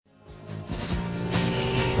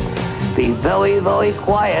Be very, very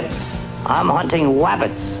quiet. I'm hunting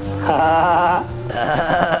rabbits.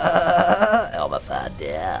 Elmer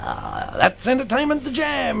yeah. That's Entertainment the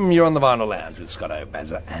Jam. You're on the Vinyl Lounge with Scotto,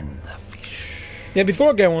 Bazza and the Fish. Now,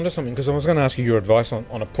 before I go on to something, because I was going to ask you your advice on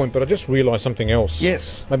a point, but I just realised something else.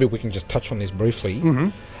 Yes. Maybe we can just touch on this briefly. Mm-hmm.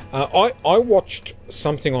 I watched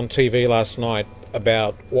something on TV last night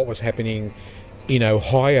about what was happening in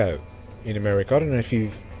Ohio, in America. I don't know if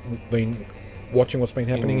you've been watching what's been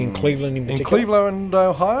happening in Cleveland in particular. In Cleveland,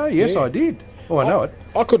 Ohio? Yes, Yeah. I did. Oh, I know it.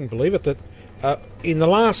 I couldn't believe it that in the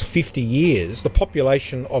last 50 years, the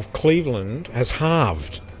population of Cleveland has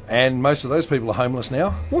halved. And most of those people are homeless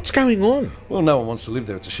now. What's going on? Well, no one wants to live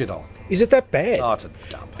there. It's a shithole. Is it that bad? Oh, it's a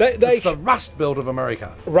dump. It's the Rust Belt of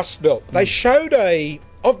America. Rust Belt. They showed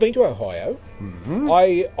I've been to Ohio. Mm-hmm.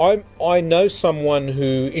 I know someone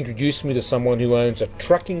who introduced me to someone who owns a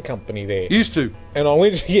trucking company there. Used to. And I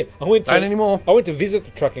went. Yeah, I went. Don't anymore. I went to visit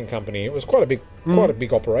the trucking company. It was quite a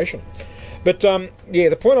big operation. But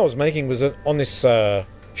the point I was making was that on this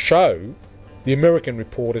show, the American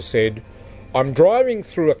reporter said, "I'm driving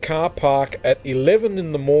through a car park at 11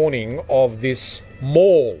 in the morning of this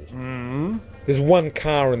mall. Mm-hmm. There's one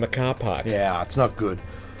car in the car park. Yeah, it's not good.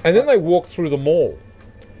 And then they walk through the mall,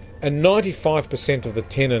 and 95% of the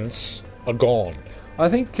tenants are gone. I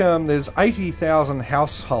think there's 80,000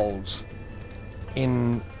 households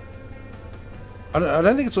in... I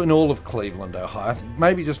don't think it's in all of Cleveland, Ohio.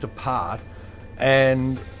 Maybe just a part.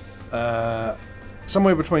 And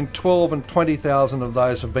somewhere between 12 and 20,000 of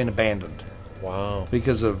those have been abandoned. Wow.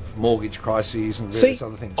 Because of mortgage crises and various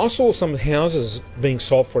other things. I saw some houses being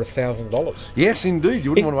sold for $1,000. Yes, indeed.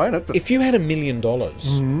 You wouldn't want to own it. But if you had $1 million,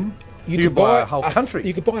 you could buy a whole country.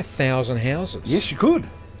 You could buy 1,000 houses. Yes, you could.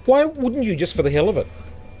 Why wouldn't you, just for the hell of it?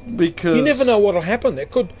 Because... You never know what will happen.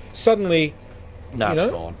 It could suddenly... No, it's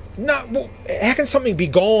gone. No, well, how can something be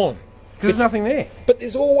gone? Because there's nothing there. But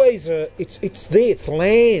there's always it's there. It's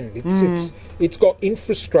land. It's got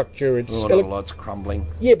infrastructure. It's a lot's crumbling.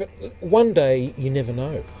 Yeah, but one day you never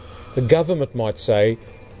know. The government might say,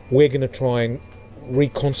 "We're going to try and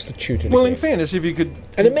reconstitute it." Well, again. in fairness, if you could,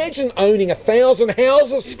 and imagine owning 1,000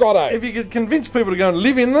 houses, Scotto. If you could convince people to go and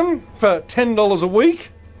live in them for $10 a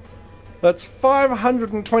week, that's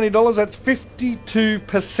 $520. That's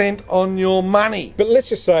 52% on your money. But let's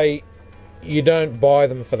just say you don't buy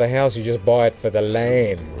them for the house; you just buy it for the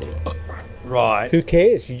land. Right. Who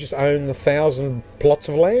cares? You just own 1,000 plots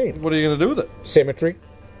of land. What are you going to do with it? Cemetery.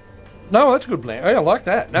 No, that's a good plan. I like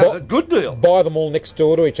that. No, good deal. Buy them all next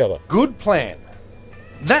door to each other. Good plan.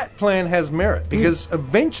 That plan has merit because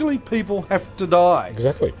eventually people have to die.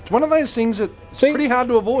 Exactly. It's one of those things that's pretty hard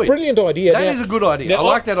to avoid. Brilliant idea. That is a good idea. I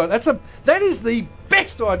like that idea. That is the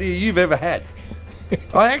best idea you've ever had.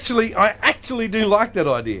 I actually do like that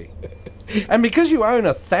idea. And because you own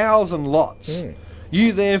 1,000 lots,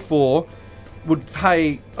 you therefore would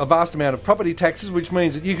pay a vast amount of property taxes, which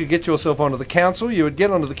means that you could get yourself onto the council. You would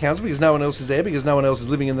get onto the council because no one else is there, because no one else is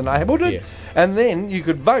living in the neighbourhood. Yeah. And then you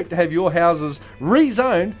could vote to have your houses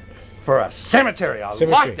rezoned for a cemetery. I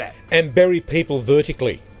like that. And bury people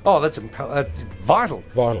vertically. Oh, that's vital.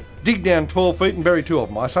 Vital. Dig down 12 feet and bury 2 of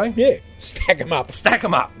them, I say. Yeah. Stack them up. Stack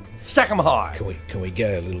them up. Stack them high. Can we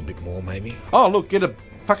go a little bit more, maybe? Oh, look, get a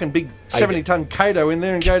fucking big 70-ton Cato in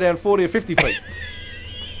there and go down 40 or 50 feet.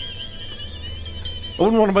 I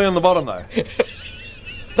wouldn't want to be on the bottom, though.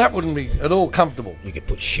 That wouldn't be at all comfortable. You could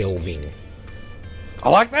put shelving. I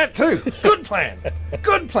like that, too. Good plan.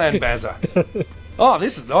 Good plan, Bazza. Oh,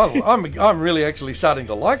 I'm really actually starting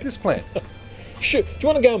to like this plan. Sure. Do you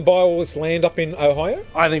want to go and buy all this land up in Ohio?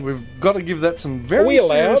 I think we've got to give that some very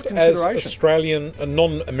serious consideration. Are we allowed as Australian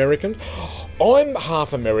non-Americans? I'm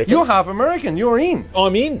half American. You're half American. You're in.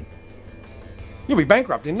 I'm in. You'll be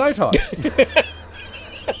bankrupt in no time.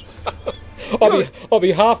 I'll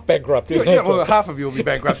be half bankrupt. Well, half of you will be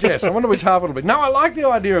bankrupt, yes. I wonder which half it'll be. No, I like the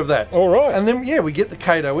idea of that. All right. And then, we get the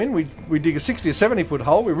Cato in, we dig a 60 or 70 foot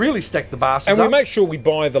hole, we really stack the bastards up. And we make sure we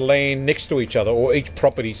buy the land next to each other, or each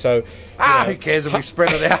property, so... who cares if we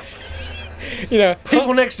spread it out?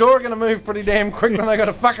 People next door are going to move pretty damn quick when they got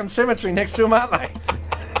a fucking cemetery next to them, aren't they?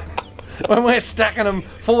 When we're stacking them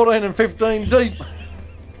 14 and 15 deep.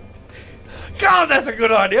 God, that's a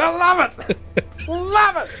good idea. I love it.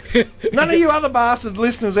 Love it. None of you other bastard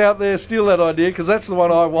listeners out there steal that idea, because that's the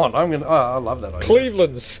one I want. I love that idea.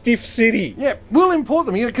 Cleveland, stiff city. Yeah, we'll import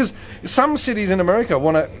them, because some cities in America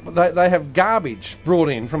they have garbage brought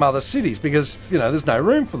in from other cities because there's no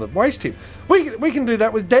room for the waste tip. We can do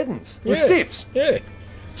that with dead uns, with stiffs. Yeah.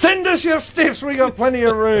 Send us your stiffs. We got plenty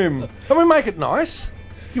of room, and we make it nice.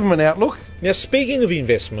 Give them an outlook. Now, speaking of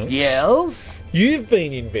investments, yes. You've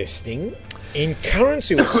been investing in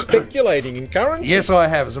currency or speculating in currency. Yes, I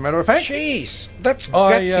have, as a matter of fact. Jeez, that's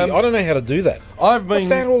gutsy. I don't know how to do that. What's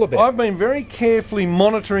that all about? I've been very carefully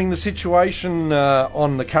monitoring the situation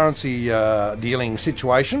on the currency dealing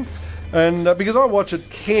situation, and because I watch it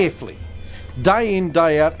carefully, day in,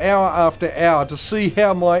 day out, hour after hour, to see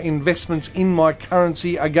how my investments in my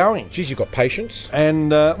currency are going. Geez, you've got patience.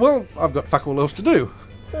 And, well, I've got fuck all else to do.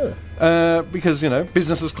 Because,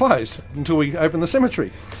 business is closed until we open the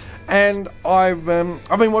cemetery. And I've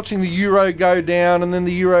been watching the euro go down and then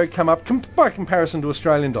the euro come up by comparison to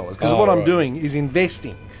Australian dollars. Because what I'm doing is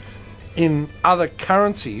investing in other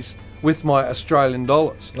currencies with my Australian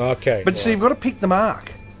dollars. Okay. But see, you've got to pick the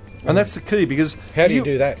mark. And that's the key, because... How do you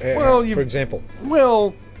do that, for example?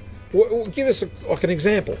 Well... give us an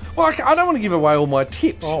example. Well, I don't want to give away all my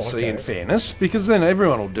tips, okay. in fairness, because then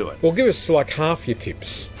everyone will do it. Well, give us like half your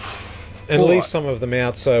tips. And leave some of them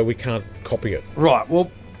out so we can't copy it. Right, well...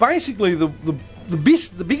 Basically, the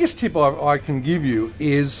biggest tip I can give you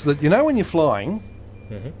is that, when you're flying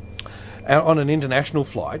out on an international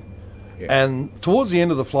flight, and towards the end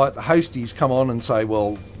of the flight, the hosties come on and say,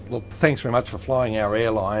 well, look, thanks very much for flying our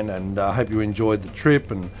airline, and I hope you enjoyed the trip,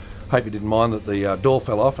 and hope you didn't mind that the door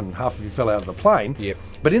fell off and half of you fell out of the plane. Yep.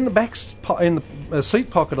 But in the seat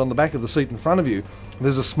pocket on the back of the seat in front of you,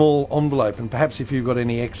 there's a small envelope, and perhaps if you've got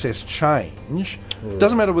any excess change,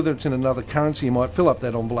 doesn't matter whether it's in another currency, you might fill up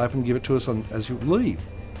that envelope and give it to us as you leave.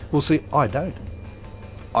 Well, see, I don't.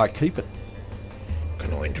 I keep it.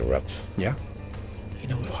 Can I interrupt? Yeah. You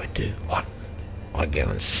know what I do? What? I go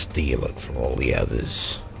and steal it from all the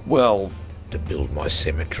others Well... to build my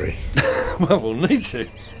cemetery. Well, we'll need to.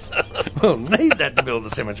 We'll need that to build the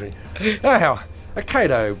cemetery. Oh, a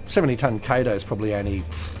Cato, 70-ton Cato is probably only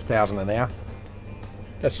 $1,000 an hour.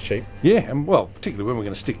 That's cheap. Yeah, and well, particularly when we're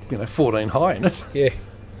going to stick, 14 high in it. Yeah.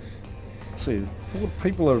 See,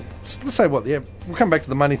 people are... Let's say what, we'll come back to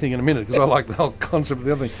the money thing in a minute, because I like the whole concept of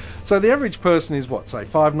the other thing. So the average person is what, say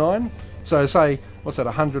 5'9"? So say, what's that,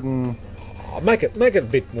 100 and... Make it a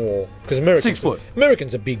bit more, because Americans... 6 foot.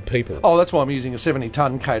 Americans are big people. Oh, that's why I'm using a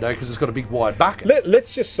 70-ton Cato, because it's got a big wide bucket.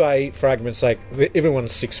 Let's just say, for argument's sake,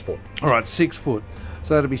 everyone's 6 foot. All right, 6 foot.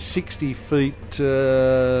 So that'll be 60 feet.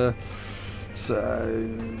 So,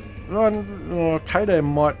 Cato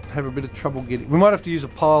might have a bit of trouble getting. We might have to use a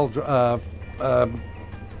pile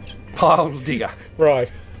digger.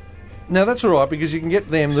 Right. Now that's all right, because you can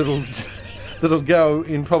get them that'll go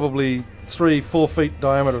in probably 3-4 feet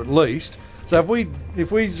diameter at least. So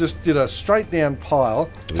if we just did a straight down pile,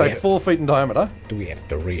 say 4 feet in diameter. Do we have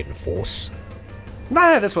to reinforce?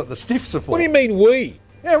 No, that's what the stiffs are for. What do you mean we?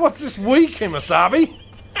 Yeah, what's this we, Kimasabi?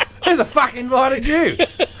 Who the fuck invited you?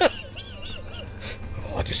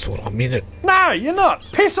 I just thought I'm in it. No, you're not.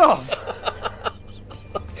 Piss off.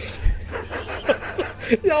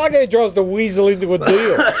 Yeah, I'm going to try to weasel into a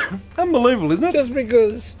deal. Unbelievable, isn't it?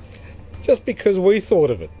 Just because we thought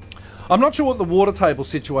of it. I'm not sure what the water table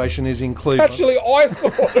situation is in Cleveland. Actually, I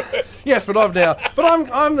thought of it. Yes, but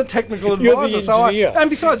I'm the technical advisor. You're the engineer. And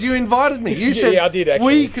besides, you invited me. You said I did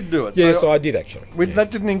actually. We could do it. Yes, so I did actually.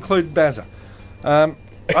 That didn't include Bazza. I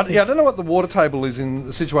don't know what the water table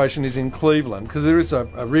the situation is in Cleveland, because there is a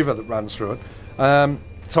river that runs through it.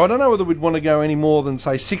 So I don't know whether we'd want to go any more than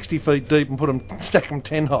say 60 feet deep and stack them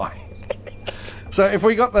 10 high. So if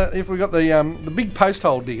we got the big post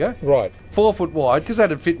hole digger, right, 4 foot wide, because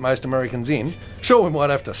that'd fit most Americans in. Sure, we might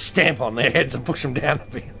have to stamp on their heads and push them down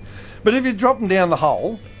a bit. But if you drop them down the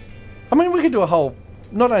hole, I mean, we could do a whole,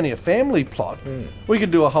 not only a family plot, we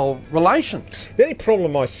could do a whole relations. The only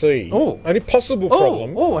problem I see, only possible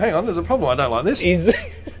problem... Oh, hang on, there's a problem. I don't like this.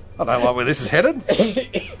 I don't like where this is headed.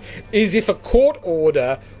 Is if a court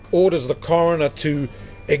orders the coroner to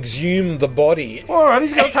exhume the body. All right,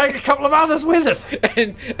 he's got to take a couple of others with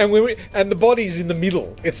it. And the body's in the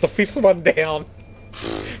middle. It's the fifth one down.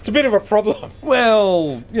 It's a bit of a problem.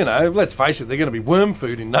 Well, let's face it, they're going to be worm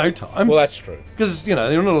food in no time. Well, that's true. Because, they're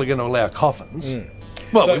not going to allow coffins.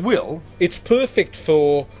 Well, So we will. It's perfect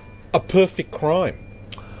for a perfect crime.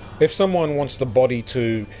 If someone wants the body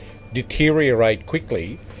to deteriorate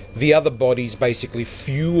quickly, the other bodies basically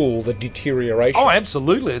fuel the deterioration. Oh,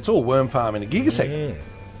 absolutely. It's all worm farm in a gigasecond.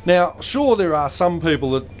 Now, sure, there are some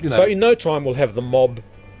people that, So in no time we'll have the mob...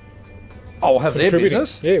 Oh, we'll have their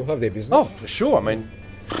business? Yeah, we'll have their business. Oh, for sure. I mean,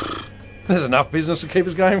 there's enough business to keep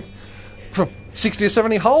us going for 60 or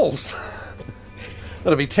 70 holes.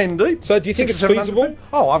 That'll be 10 deep. So do you think it's feasible?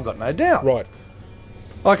 Oh, I've got no doubt. Right.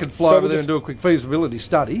 I could fly over there and do a quick feasibility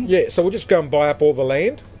study. Yeah, so we'll just go and buy up all the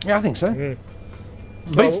land? Yeah, I think so.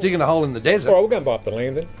 Beats digging a hole in the desert. All right, we'll go and buy up the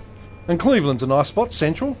land then. And Cleveland's a nice spot,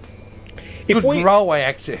 central.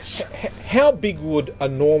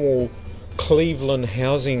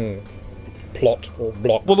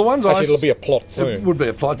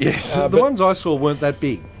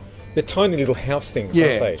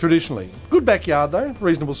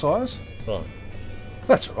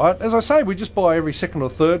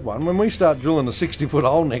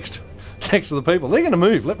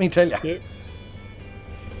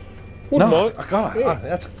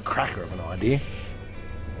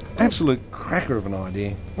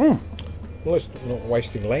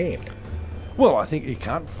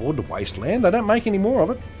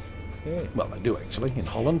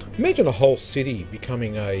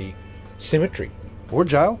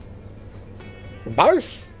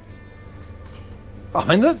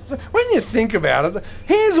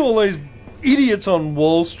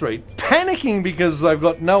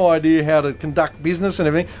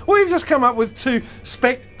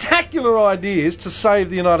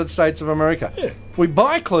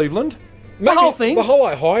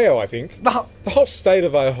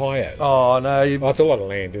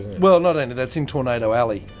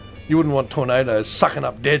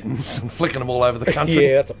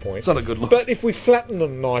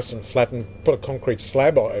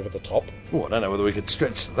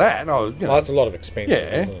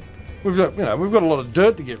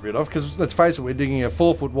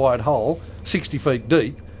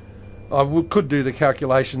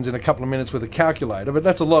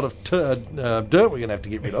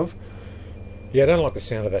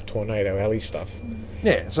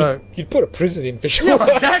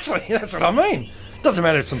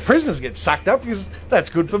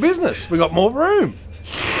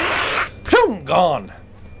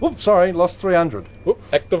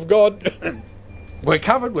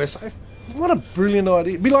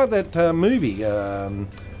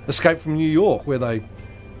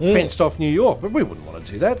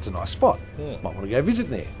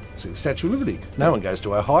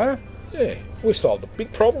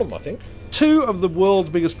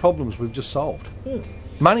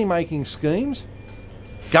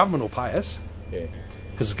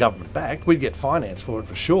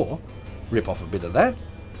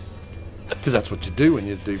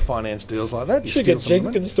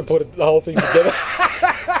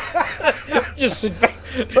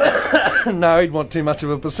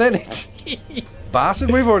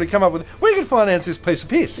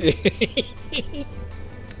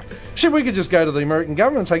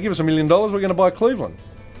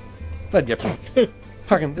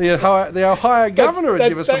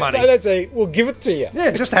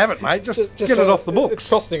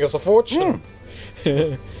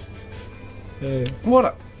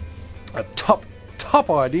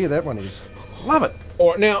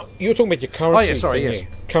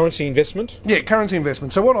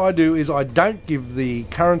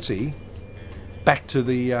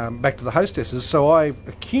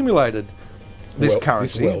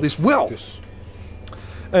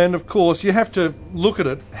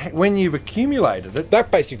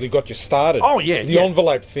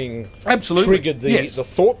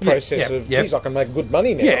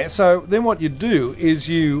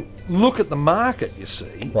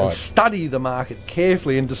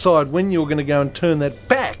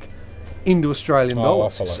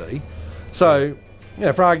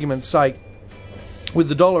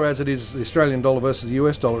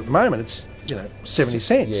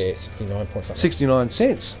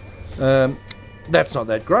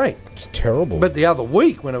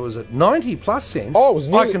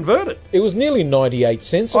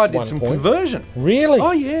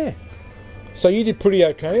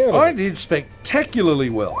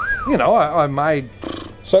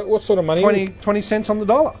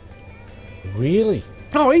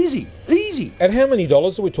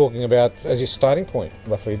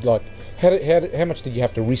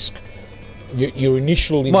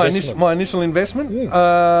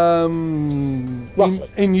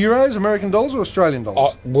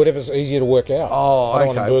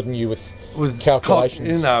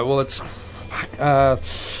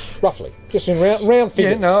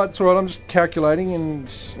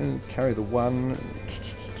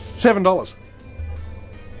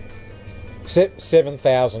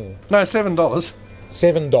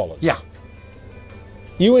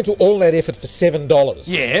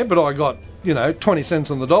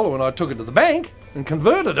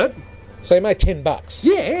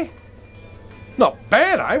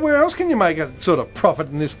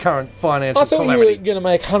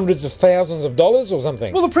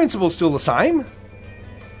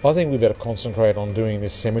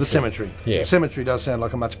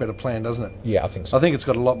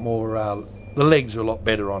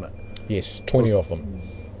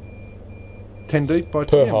 10 deep by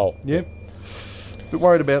Per 10. hole. Yeah. Bit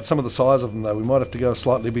worried about some of the size of them, though. We might have to go a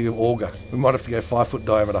slightly bigger auger. We might have to go 5 foot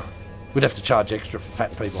diameter. We'd have to charge extra for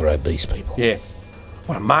fat people. For obese people. Yeah.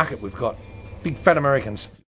 What a market we've got. Big fat Americans.